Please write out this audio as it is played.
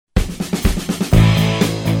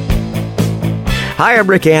Hi, I'm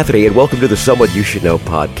Rick Anthony, and welcome to the Someone You Should Know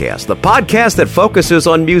podcast, the podcast that focuses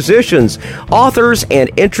on musicians, authors,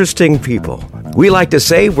 and interesting people. We like to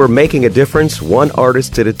say we're making a difference one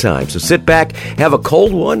artist at a time. So sit back, have a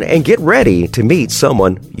cold one, and get ready to meet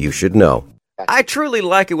someone you should know. I truly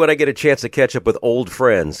like it when I get a chance to catch up with old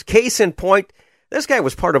friends. Case in point, this guy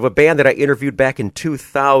was part of a band that I interviewed back in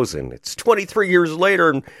 2000. It's 23 years later,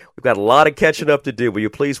 and we've got a lot of catching up to do. Will you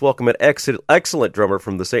please welcome an excellent drummer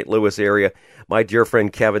from the St. Louis area, my dear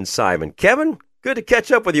friend Kevin Simon. Kevin, good to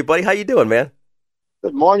catch up with you, buddy. How you doing, man?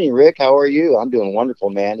 Good morning, Rick. How are you? I'm doing wonderful,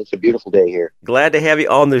 man. It's a beautiful day here. Glad to have you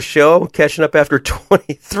on the show, catching up after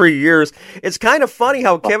 23 years. It's kind of funny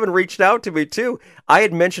how Kevin reached out to me, too. I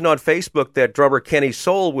had mentioned on Facebook that drummer Kenny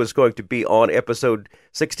Soul was going to be on episode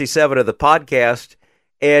 67 of the podcast,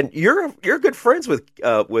 and you're good friends with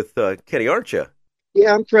Kenny, aren't you?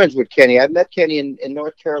 Yeah, I'm friends with Kenny. I met Kenny in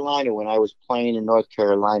North Carolina when I was playing in North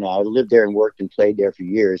Carolina. I lived there and worked and played there for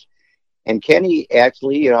years. And Kenny,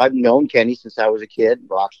 actually, I've known Kenny since I was a kid,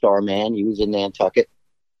 rock star man. He was in Nantucket.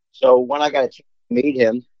 So when I got a chance to meet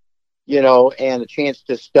him, and a chance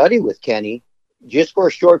to study with Kenny, just for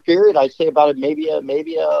a short period, I'd say about maybe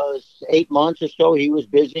 8 months or so, he was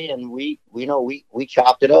busy, and we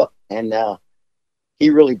chopped it up. And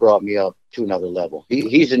he really brought me up to another level.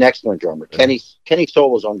 He's an excellent drummer. Kenny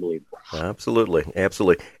Soul was unbelievable. Absolutely.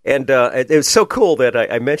 And it was so cool that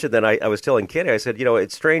I mentioned that I was telling Kenny, I said,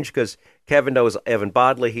 it's strange because Kevin knows Evan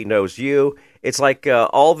Bodley, he knows you. It's like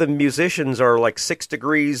all the musicians are like 6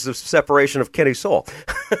 degrees of separation of Kenny Soul.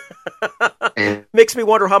 Makes me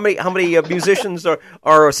wonder how many musicians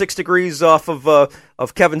are 6 degrees off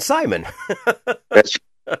of Kevin Simon.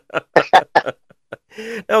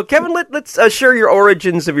 Now, Kevin, let's share your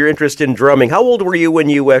origins of your interest in drumming. How old were you when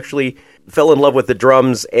you actually fell in love with the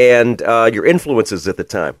drums and your influences at the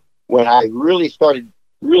time? When I really started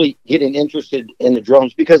getting interested in the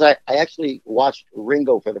drums, because I actually watched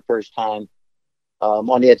Ringo for the first time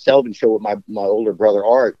on the Ed Sullivan Show with my older brother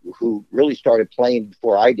Art, who really started playing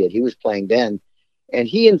before I did. He was playing then, and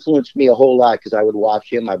he influenced me a whole lot because I would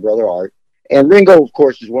watch him, my brother Art. And Ringo, of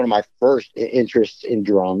course, is one of my first interests in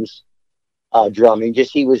drums. Drumming,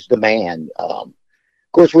 just he was the man. Of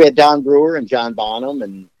course, we had Don Brewer and John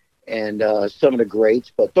Bonham and some of the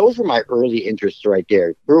greats, but those were my early interests right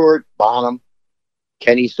there. Brewer, Bonham,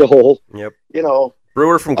 Kenny Soul. Yep.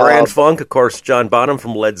 Brewer from Grand Funk, of course. John Bonham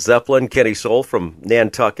from Led Zeppelin, Kenny Soul from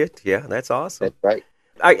Nantucket. Yeah, that's awesome. That's right.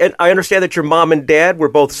 I understand that your mom and dad were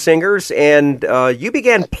both singers, and you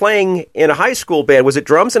began playing in a high school band. Was it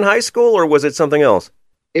drums in high school, or was it something else?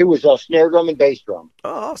 It was a snare drum and bass drum.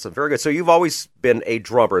 Oh, awesome. Very good. So you've always been a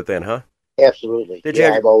drummer then, huh? Absolutely. Did you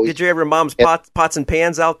have your mom's pots and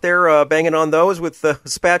pans out there banging on those with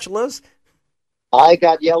spatulas? I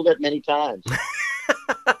got yelled at many times.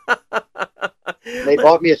 They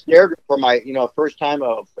bought me a snare drum for my, first time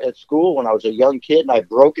at school when I was a young kid, and I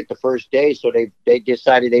broke it the first day, so they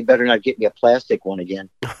decided they better not get me a plastic one again.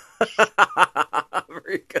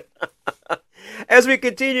 Very good. As we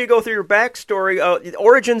continue to go through your backstory, the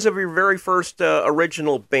origins of your very first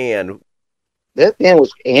original band. That band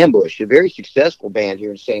was Ambush, a very successful band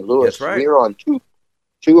here in St. Louis. That's right. We were on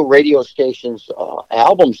two radio stations'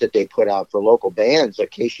 albums that they put out for local bands, a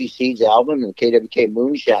KC Seeds album and KWK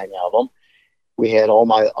Moonshine album. We had All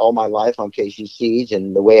My Life on KC Seeds,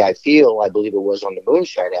 and The Way I Feel, I believe it was, on the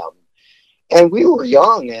Moonshine album. And we were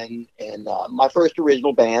young, and my first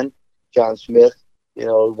original band, John Smith,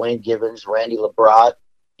 Wayne Givens, Randy LeBrot,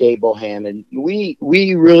 Dave Bohannon. We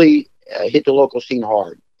really hit the local scene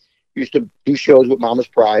hard. Used to do shows with Mama's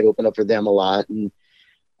Pride, open up for them a lot, and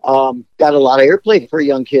got a lot of airplay for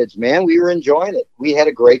young kids, man. We were enjoying it. We had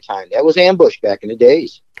a great time. That was Ambush back in the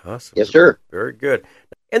days. Awesome. Yes, sir. Very good.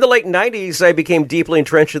 In the late 90s, I became deeply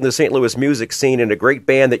entrenched in the St. Louis music scene in a great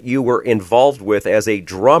band that you were involved with as a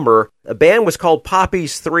drummer. The band was called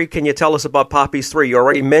Poppy's 3. Can you tell us about Poppy's 3? You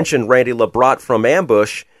already mentioned Randy LeBrot from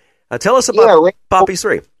Ambush. Tell us about Poppy's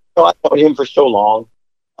 3. I known him for so long.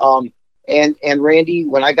 And Randy,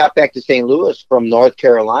 when I got back to St. Louis from North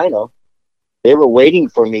Carolina, they were waiting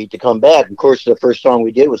for me to come back. Of course, the first song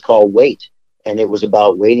we did was called Wait. And it was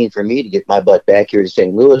about waiting for me to get my butt back here to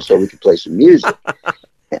St. Louis so we could play some music.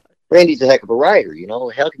 Randy's a heck of a writer,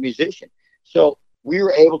 a heck of a musician. So we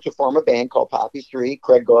were able to form a band called Poppy's 3,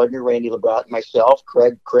 Craig Gardner, Randy LeBrot, myself.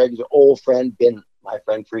 Craig's an old friend, been my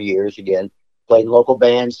friend for years, again. Played in local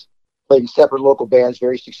bands, played in separate local bands,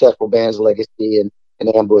 very successful bands, Legacy and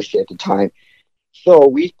Ambush at the time. So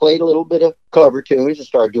we played a little bit of cover tunes and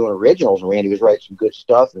started doing originals, and Randy was writing some good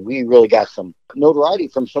stuff, and we really got some notoriety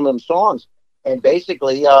from some of them songs. And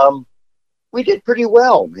basically, we did pretty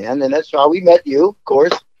well, man. And that's how we met you, of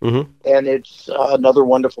course. Mm-hmm. And it's another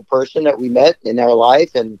wonderful person that we met in our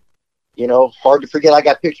life. And, hard to forget. I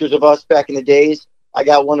got pictures of us back in the days. I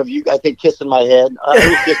got one of you, I think, kissing my head. It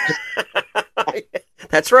was just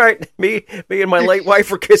That's right. Me and my late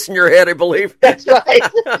wife were kissing your head, I believe. That's right.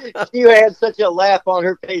 You had such a laugh on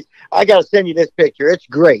her face. I got to send you this picture. It's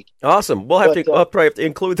great. Awesome. I'll probably have to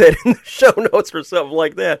include that in the show notes or something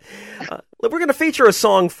like that. We're going to feature a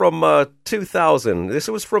song from 2000. This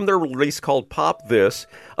was from their release called Pop This,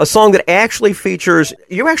 a song that actually features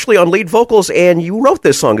you actually on lead vocals, and you wrote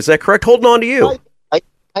this song. Is that correct? Holding On to You.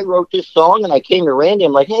 I wrote this song, and I came to Randy.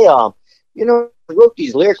 I'm like, hey, I wrote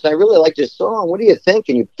these lyrics, and I really like this song. What do you think?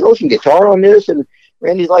 Can you throw some guitar on this? And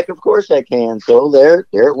Randy's like, of course I can. So there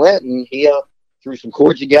it went, and he threw some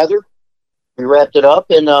chords together. We wrapped it up,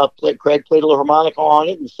 and Craig played a little harmonica on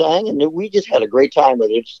it and sang, and we just had a great time with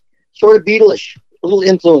it. It's sort of Beatles-ish, a little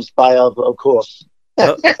influenced by, of course.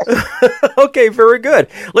 Okay, very good.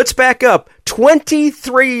 Let's back up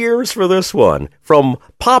 23 years for this one. From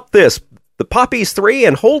Pop This, the Poppies 3,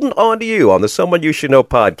 and Holding On to You on the Someone You Should Know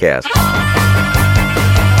podcast.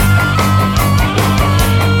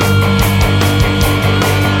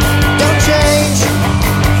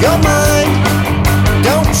 Your mind,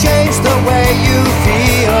 don't change the way you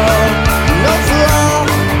feel. No flaw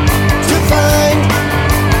to find.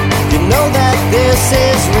 You know that this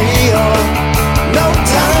is real. No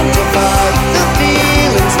time to fight, the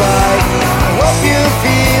feeling's right. I hope you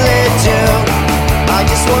feel it too. I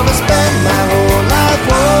just wanna spend my whole life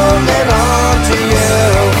holding on to you.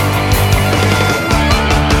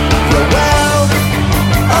 You're well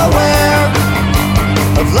aware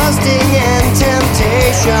of lusting and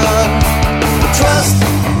temptation. The trust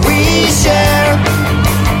we share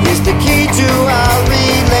is the key to our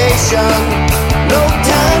relation. No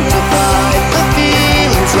time to fight, the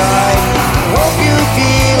feeling's right. I hope you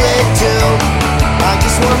feel it too. I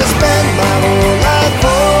just wanna spend my whole life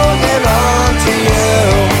holding on to you.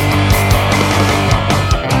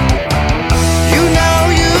 You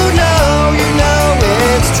know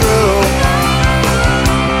it's true.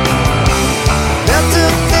 Better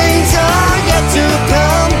things are yet to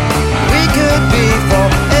come. We could be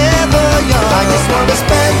forever young. I just want to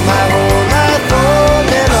spend my whole life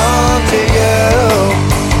holding on to you.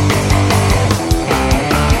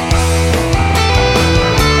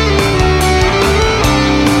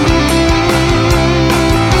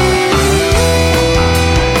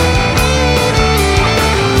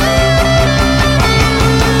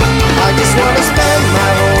 I just want to spend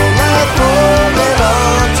my whole life holding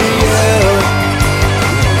on to you.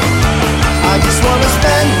 I just want to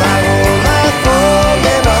spend my whole life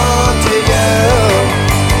holding on to you.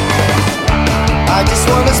 I just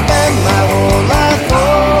want to spend my whole life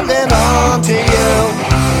holding on to you.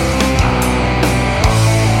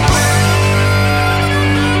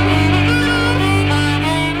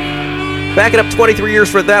 Backing up 23 years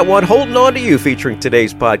for that one, Holding On to You, featuring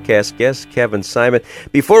today's podcast guest, Kevin Simon.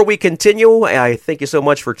 Before we continue, I thank you so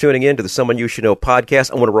much for tuning in to the Someone You Should Know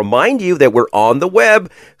podcast. I want to remind you that we're on the web,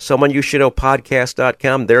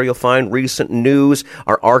 someoneyoushouldknowpodcast.com. There you'll find recent news,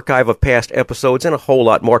 our archive of past episodes, and a whole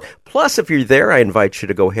lot more. Plus, if you're there, I invite you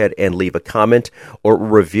to go ahead and leave a comment or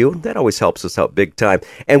review. That always helps us out big time.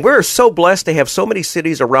 And we're so blessed to have so many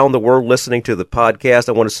cities around the world listening to the podcast.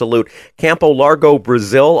 I want to salute Campo Largo,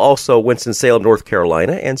 Brazil, also Winston-Salem, North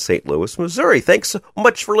Carolina, and St. Louis, Missouri. Thanks so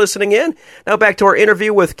much for listening in. Now back to our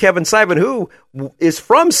interview with Kevin Simon, who is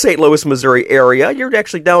from St. Louis, Missouri area. You're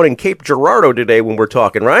actually down in Cape Girardeau today when we're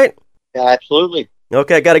talking, right? Yeah, absolutely.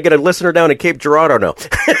 Okay, I got to get a listener down in Cape Girardeau now.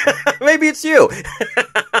 Maybe it's you.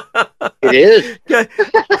 It is.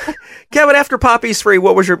 Kevin, after Poppies 3,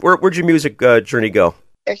 where'd your music journey go?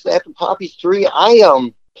 Actually, after Poppies 3,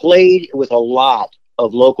 I played with a lot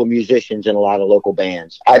of local musicians and a lot of local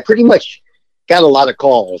bands. I pretty much got a lot of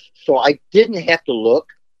calls, so I didn't have to look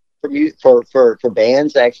for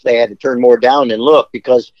bands. Actually, I had to turn more down than look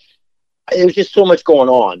because there was just so much going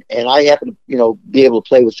on, and I happened to, be able to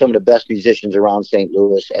play with some of the best musicians around St.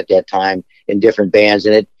 Louis at that time in different bands,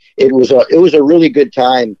 and it was a really good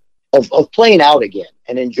time of playing out again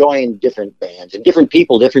and enjoying different bands and different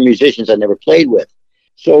people, different musicians I never played with.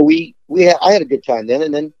 So I had a good time then,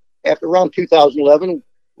 and then after around 2011,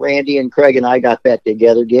 Randy and Craig and I got back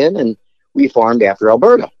together again, and we farmed after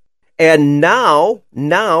Alberta. And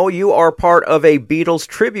now you are part of a Beatles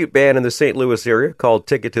tribute band in the St. Louis area called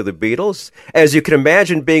Ticket to the Beatles. As you can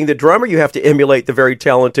imagine, being the drummer, you have to emulate the very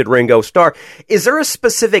talented Ringo Starr. Is there a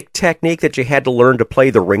specific technique that you had to learn to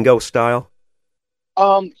play the Ringo style?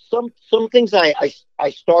 Some things I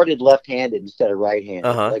started left-handed instead of right-handed.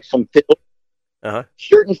 Like some fills.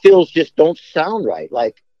 Certain fills just don't sound right.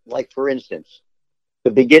 Like for instance,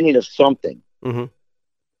 the beginning of something. Mm-hmm.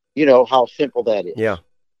 You know how simple that is. Yeah.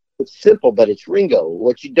 It's simple, but it's Ringo.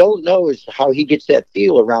 What you don't know is how he gets that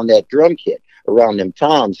feel around that drum kit, around them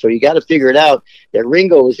toms. So you got to figure it out that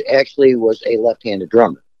Ringo was a left-handed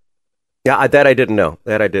drummer. Yeah, that I didn't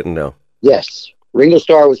know. Yes, Ringo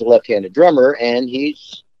Starr was a left-handed drummer, and he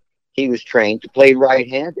was trained to play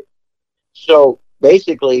right-handed. So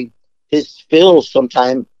basically, his fills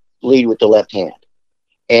sometimes lead with the left hand.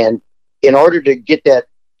 And in order to get that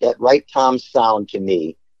right tom sound to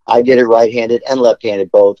me, I did it right-handed and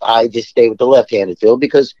left-handed both. I just stay with the left-handed fill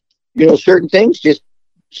because, certain things just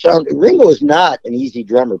sound. Ringo is not an easy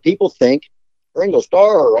drummer. People think Ringo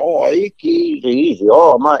Starr, he's easy.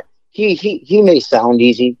 Oh my, he may sound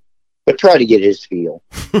easy, but try to get his feel.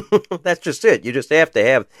 That's just it. You just have to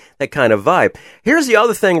have that kind of vibe. Here's the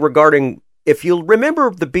other thing regarding, if you'll remember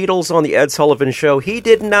the Beatles on the Ed Sullivan Show, he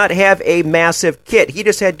did not have a massive kit. He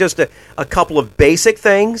just had just a couple of basic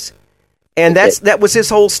things, and that was his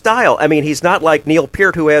whole style. I mean, he's not like Neil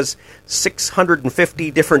Peart, who has 650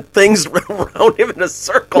 different things around him in a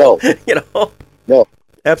circle. No,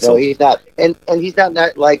 absolutely. No, he's not, and he's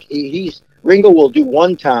not like Ringo will do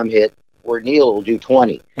one tom hit where Neil will do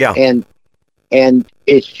 20. Yeah, and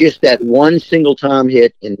it's just that one single tom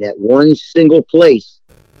hit in that one single place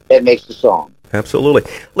that makes the song. Absolutely.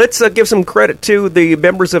 Let's give some credit to the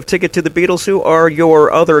members of Ticket to the Beatles. Who are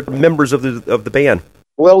your other members of the band?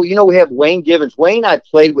 Well, we have Wayne Givens. Wayne I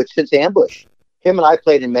played with since Ambush. Him and I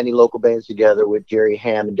played in many local bands together with Jerry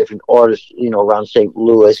Ham and different artists, around St.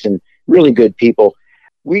 Louis, and really good people.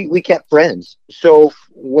 We kept friends. So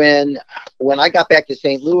when I got back to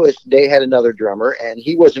St. Louis, they had another drummer, and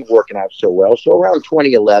he wasn't working out so well. So around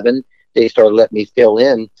 2011, they started letting me fill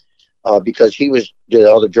in because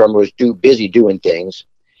the other drummer was busy doing things,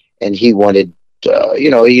 and he wanted,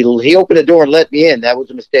 he opened the door and let me in. That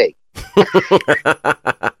was a mistake.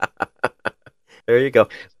 There you go.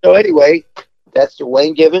 So anyway, that's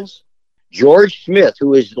Wayne Givens. George Smith,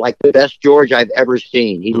 who is like the best George I've ever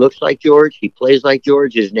seen. He looks like George. He plays like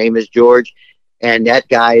George. His name is George. And that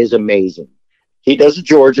guy is amazing. He does a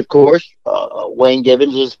George, of course. Wayne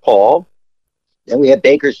Givens is Paul. Then we have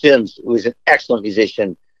Baker Sims, who is an excellent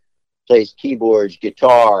musician. Plays keyboards,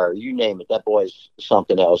 guitar, you name it. That boy's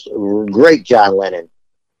something else. Great John Lennon.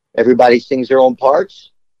 Everybody sings their own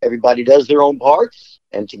parts. Everybody does their own parts.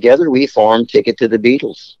 And together we formed Ticket to the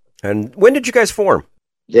Beatles. And when did you guys form?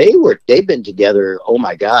 They've been together. Oh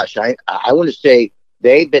my gosh. I want to say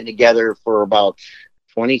they've been together for about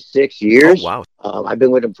 26 years. Oh, wow. I've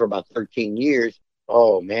been with them for about 13 years.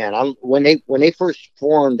 Oh man. When they first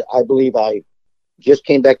formed, I believe I just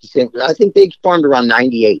came back to St. I think they formed around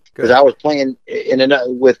 98 because I was playing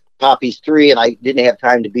with Poppy's 3 and I didn't have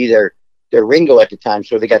time to be their Ringo at the time.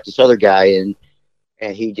 So they got this other guy and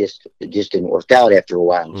he just didn't work out after a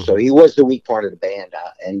while. Mm-hmm. So he was the weak part of the band.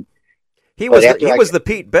 And he was the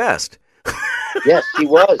Pete Best. Yes, he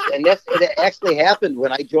was. And it actually happened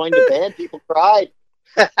when I joined the band. People cried.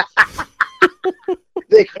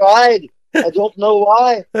 They cried. I don't know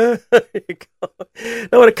why.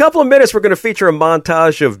 Now, in a couple of minutes, we're going to feature a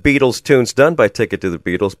montage of Beatles tunes done by Ticket to the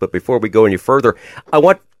Beatles. But before we go any further, I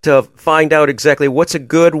want to find out exactly what's a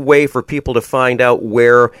good way for people to find out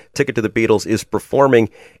where Ticket to the Beatles is performing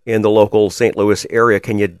in the local St. Louis area.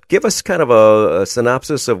 Can you give us kind of a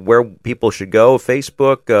synopsis of where people should go?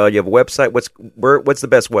 Facebook, you have a website. What's the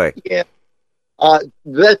best way? Yeah.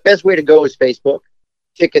 The best way to go is Facebook,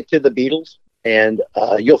 Ticket to the Beatles. And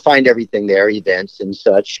you'll find everything there, events and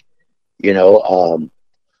such. Again,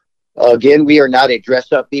 we are not a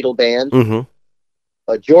dress-up Beatle band. Mm-hmm.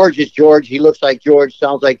 George is George. He looks like George,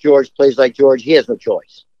 sounds like George, plays like George. He has no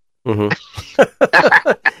choice.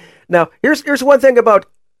 Mm-hmm. Now, here's one thing about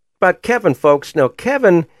Kevin, folks. Now,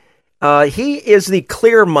 Kevin, he is the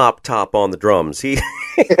clear mop top on the drums. He...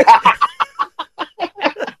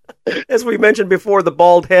 As we mentioned before, the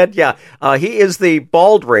bald head, he is the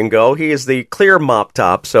bald Ringo. He is the clear mop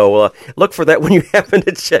top. So look for that when you happen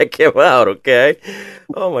to check him out, okay?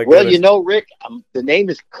 Oh, my goodness. Well, Rick, the name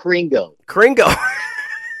is Kringo. Kringo.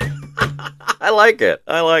 I like it.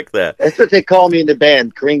 I like that. That's what they call me in the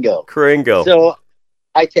band, Kringo. Kringo. So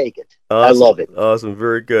I take it. Awesome. I love it. Awesome.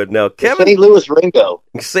 Very good. Now, Kevin. St. Louis Ringo.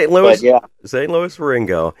 St. Louis? Yeah. St. Louis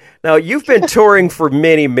Ringo. Now, you've been touring for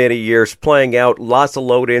many, many years, playing out lots of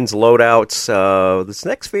load-ins, load-outs. This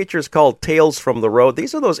next feature is called Tales from the Road.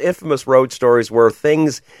 These are those infamous road stories where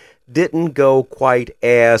things didn't go quite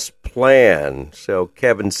as planned. So,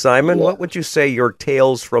 Kevin Simon, what would you say your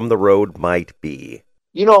Tales from the Road might be?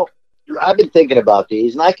 I've been thinking about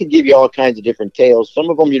these, and I could give you all kinds of different tales. Some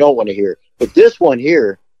of them you don't want to hear. But this one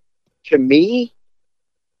here, to me,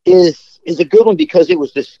 is a good one because it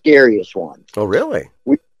was the scariest one. Oh, really?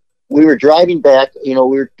 We were driving back. You know,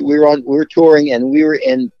 we were touring, and we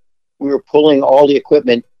were pulling all the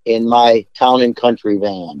equipment in my town and country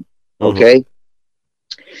van. Okay,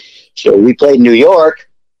 so we played New York.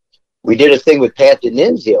 We did a thing with Pat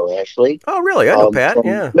DiNinzio, actually. Oh, really? I know Pat.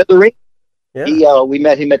 Yeah. Yeah. We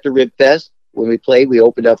met him at the Rib Fest. When we played, we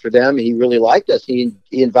opened up for them, and he really liked us. He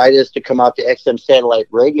invited us to come out to XM Satellite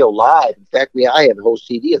Radio live. In fact, I have a whole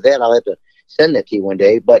CD of that. I'll have to send that to you one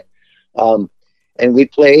day. But and we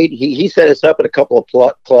played. He set us up at a couple of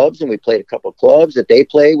clubs, and we played a couple of clubs that they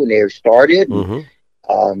played when they started.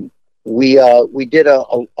 We did a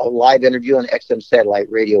live interview on XM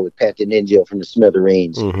Satellite Radio with Pat DiNinzio from the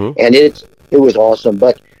Smithereens, and it was awesome.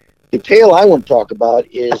 But the tale I want to talk about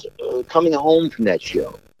is coming home from that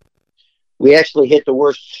show. We actually hit the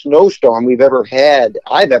worst snowstorm I've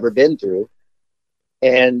ever been through,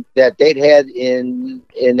 and that they'd had in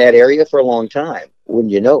that area for a long time.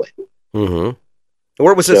 Wouldn't you know it?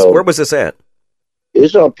 Where was this? Where was this at? It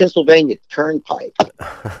was on Pennsylvania Turnpike.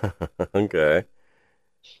 Okay.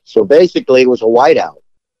 So basically, it was a whiteout,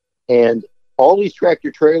 and all these tractor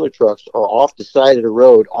trailer trucks are off the side of the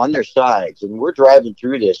road on their sides, and we're driving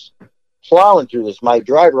through this. Plowing through this, my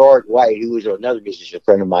driver Art White, who was another musician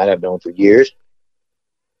friend of mine I've known for years,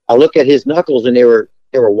 I look at his knuckles and they were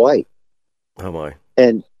white. Oh my!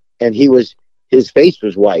 And his face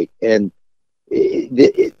was white, and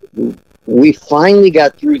we finally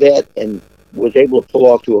got through that and was able to pull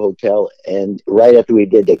off to a hotel. And right after we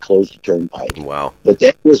did, they closed the turnpike. Wow! But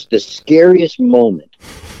that was the scariest moment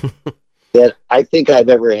that I think I've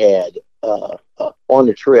ever had. On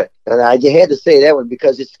the trip, and I had to say that one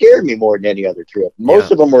because it scared me more than any other trip. Most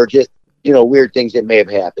of them were just weird things that may have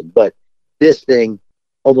happened, but this thing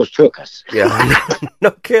almost took us. Yeah, no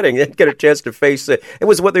kidding. They didn't get a chance to face it. It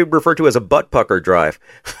was what they refer to as a butt pucker drive.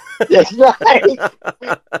 That's right.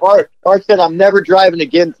 Art said, "I'm never driving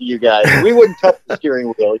again for you guys." We wouldn't touch the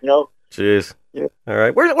steering wheel, Jeez. Yeah. All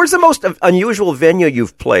right. Where's the most unusual venue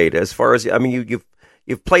you've played? As far as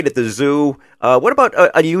You've played at the zoo. What about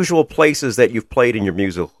unusual places that you've played in your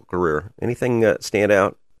musical career? Anything stand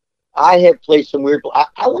out? I have played some weird.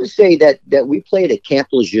 I want to say that we played at Camp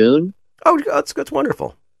Lejeune. Oh, that's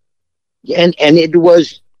wonderful. And it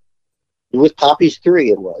was with Poppy's 3.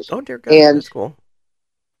 It was. Oh dear God, that's cool.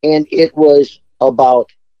 And it was about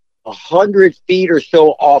 100 feet or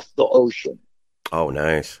so off the ocean. Oh,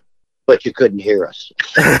 nice. But you couldn't hear us.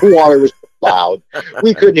 The water was loud.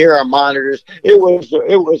 We couldn't hear our monitors. It was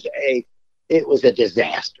a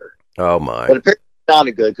disaster. Oh my! But apparently it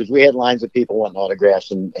sounded good because we had lines of people wanting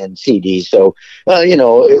autographs and CDs. So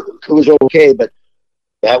it was okay. But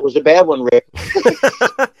that was a bad one, Rick.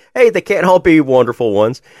 Hey, they can't all be wonderful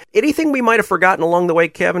ones. Anything we might have forgotten along the way,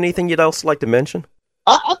 Kevin? Anything you'd else like to mention?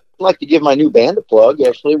 I'd like to give my new band a plug.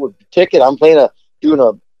 Actually, with the ticket, I'm doing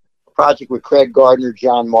a project with Craig Gardner,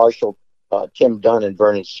 John Marshall, Tim Dunn, and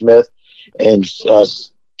Vernon Smith. And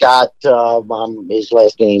Scott, his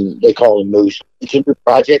last name, they call him Moose. It's a new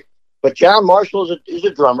project. But John Marshall is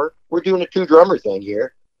a drummer. We're doing a 2-drummer thing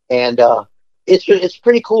here. And it's a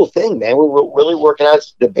pretty cool thing, man. We're really working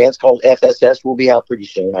out. The band's called FSS. We'll be out pretty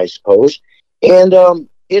soon, I suppose. And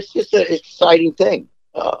it's just an exciting thing.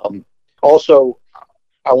 Also,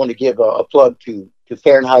 I want to give a plug to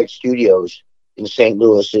Fahrenheit Studios in St.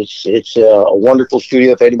 Louis. It's a wonderful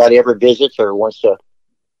studio. If anybody ever visits or wants to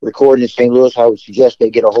record in St. Louis, I would suggest they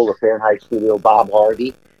get a hold of Fahrenheit Studio. Bob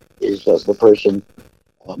Harvey is the person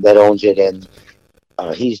that owns it, and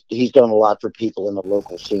he's done a lot for people in the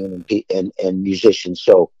local scene and musicians.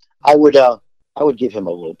 So I would give him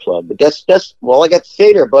a little plug. But that's all I got to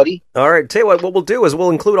say there, buddy. All right, tell you what we'll do is we'll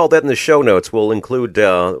include all that in the show notes. We'll include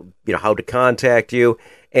how to contact you.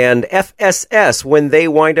 And FSS, when they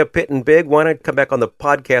wind up hitting big, why not come back on the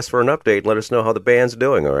podcast for an update and let us know how the band's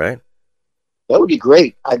doing, all right? That would be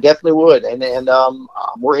great. I definitely would. And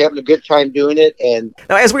we're having a good time doing it. And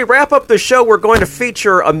now, as we wrap up the show, we're going to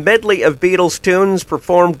feature a medley of Beatles tunes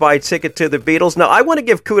performed by Ticket to the Beatles. Now, I want to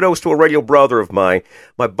give kudos to a radio brother of mine,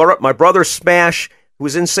 my brother Smash,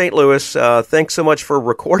 who's in St. Louis. Thanks so much for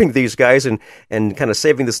recording these guys and kind of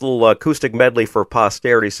saving this little acoustic medley for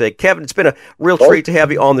posterity's sake. Kevin, it's been a real treat to have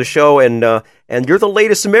you on the show, and you're the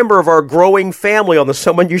latest member of our growing family on the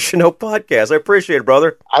Someone You Should Know podcast. I appreciate it,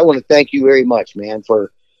 brother. I want to thank you very much, man,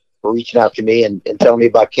 for reaching out to me and telling me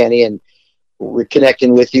about Kenny, and we're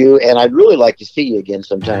connecting with you, and I'd really like to see you again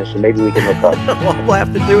sometime, so maybe we can hook up. Well, we'll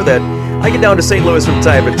have to do that. I get down to St. Louis from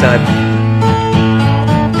time to time.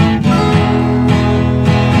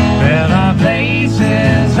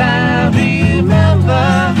 Places I remember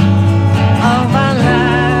all my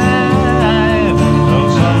life, though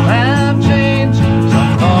some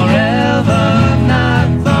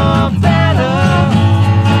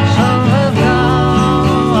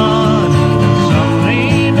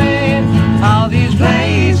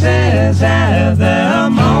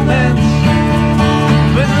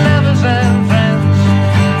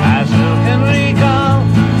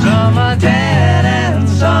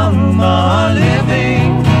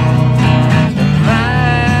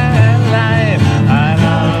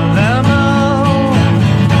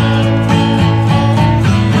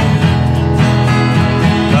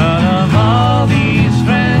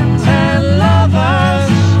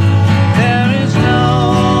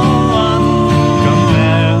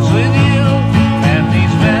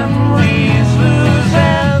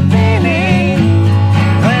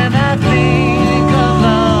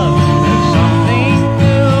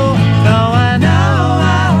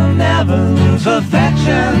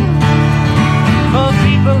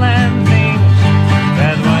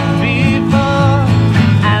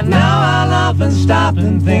stop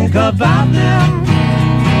and think about them.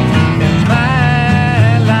 In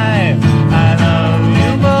my life, I love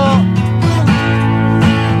you more.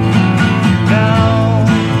 Now,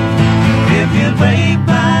 if you break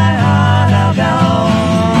my heart, I'll go,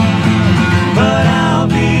 but I'll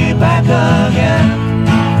be back again.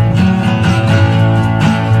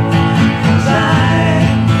 'Cause I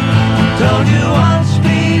told you once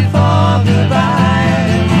before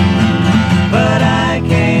goodbye, but I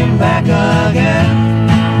came back again.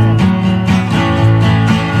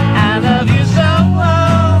 I love you so,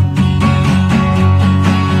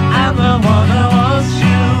 I'm the one who wants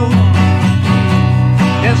you.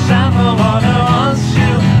 Yes, I'm the one who wants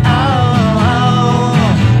you.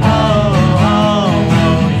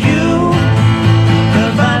 You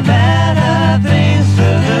could find better things to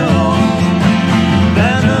do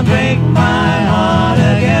than to break my heart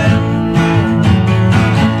again.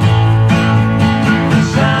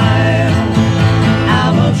 'Cause I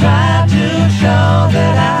will try to show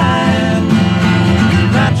that I'm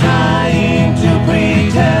not trying to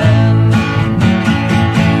pretend.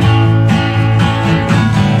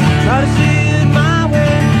 Try to see it my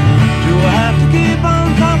way. Do I have to keep on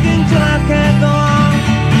talking till I can't go on?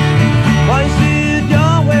 Why you see it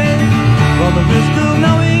your way? For the risk of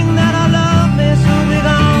knowing that our love may soon be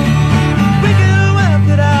gone. We can work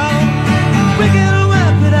it out. We can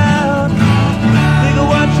work it out. Think of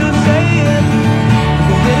what you're saying. You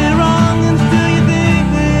can get it wrong and still you think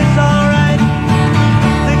it's alright.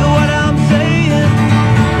 Think of what I'm saying.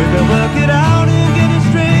 We can work it out and get it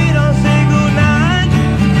straight or say goodnight.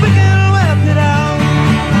 We can work it out.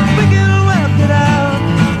 We can work it out.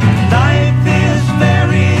 Life is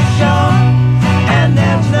very short and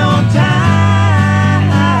there's no time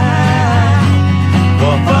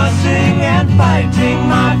for fussing and fighting,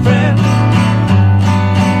 my friend.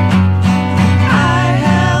 I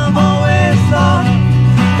have always thought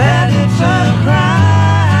that it's a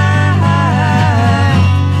crime,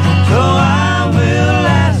 so I will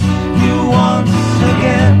ask you once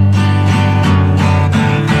again.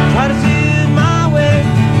 Try to see it my way.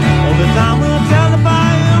 All the time will tell if I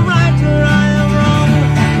am right or I am wrong.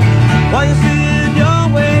 While you see it your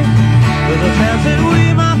way, there's a chance that we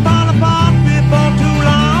might fall apart before too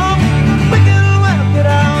long. We can work it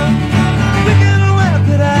out. We can work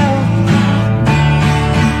it out.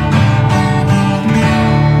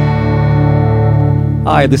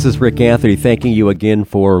 Hi, this is Rick Anthony, thanking you again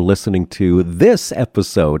for listening to this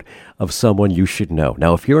episode of Someone You Should Know.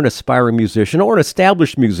 Now, if you're an aspiring musician or an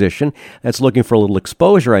established musician that's looking for a little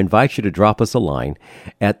exposure, I invite you to drop us a line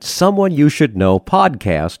at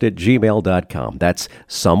someoneyoushouldknowpodcast@gmail.com. That's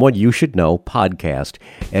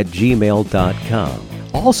someoneyoushouldknowpodcast@gmail.com.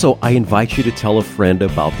 Also, I invite you to tell a friend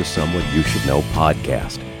about the Someone You Should Know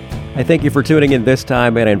podcast. I thank you for tuning in this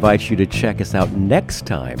time, and I invite you to check us out next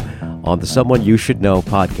time on the Someone You Should Know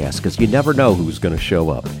podcast, because you never know who's going to show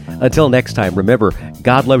up. Until next time, remember,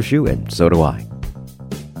 God loves you, and so do I.